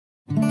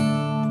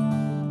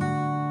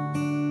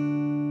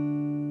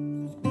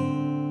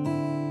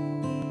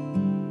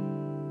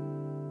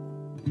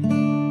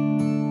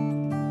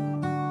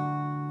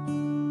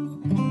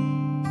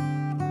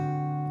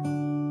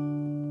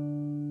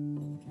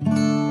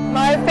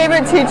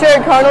favorite teacher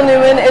at Cardinal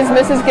Newman is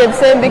Mrs.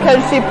 Gibson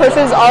because she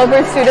pushes all of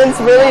her students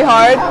really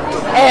hard,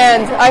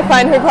 and I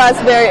find her class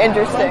very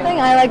interesting. One thing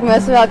I like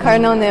most about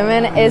Cardinal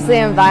Newman is the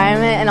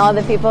environment and all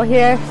the people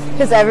here,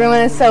 because everyone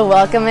is so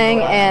welcoming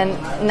and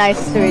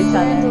nice to each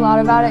other. A lot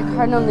about it,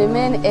 Cardinal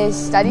Newman, is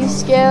study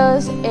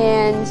skills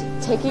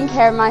and taking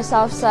care of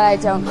myself so that I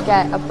don't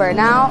get a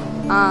burnout,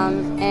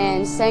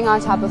 and staying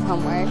on top of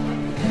homework.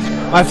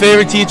 My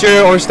favorite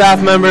teacher or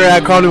staff member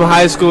at Cardinal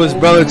High School is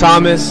Brother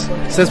Thomas.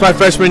 Since my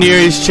freshman year,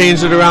 he's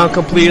changed it around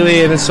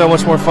completely, and it's so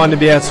much more fun to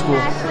be at school.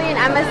 Ashley, and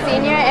I'm a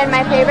senior, and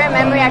my favorite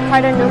memory at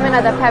Cardinal Newman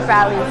are the pep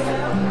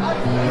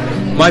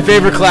rallies. My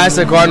favorite class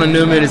at Cardinal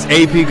Newman is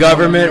AP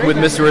Government with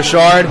Mr.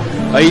 Richard.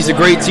 He's a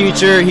great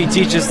teacher. He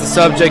teaches the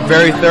subject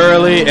very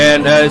thoroughly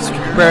and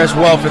prepares us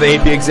well for the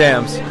AP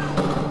exams.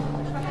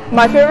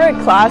 My favorite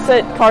class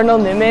at Cardinal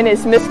Newman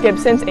is Miss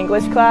Gibson's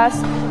English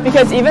class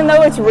because even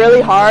though it's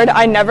really hard,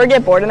 I never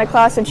get bored in the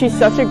class, and she's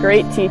such a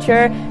great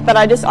teacher that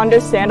I just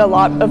understand a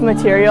lot of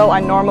material I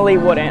normally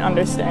wouldn't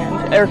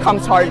understand or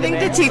comes hard to me. I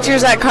think the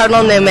teachers at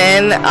Cardinal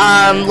Newman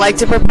like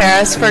to prepare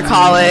us for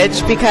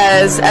college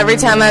because every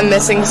time I'm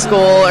missing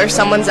school or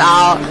someone's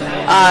out,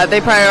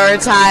 they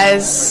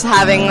prioritize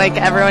having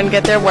everyone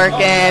get their work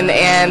in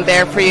and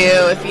there for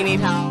you if you need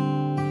help.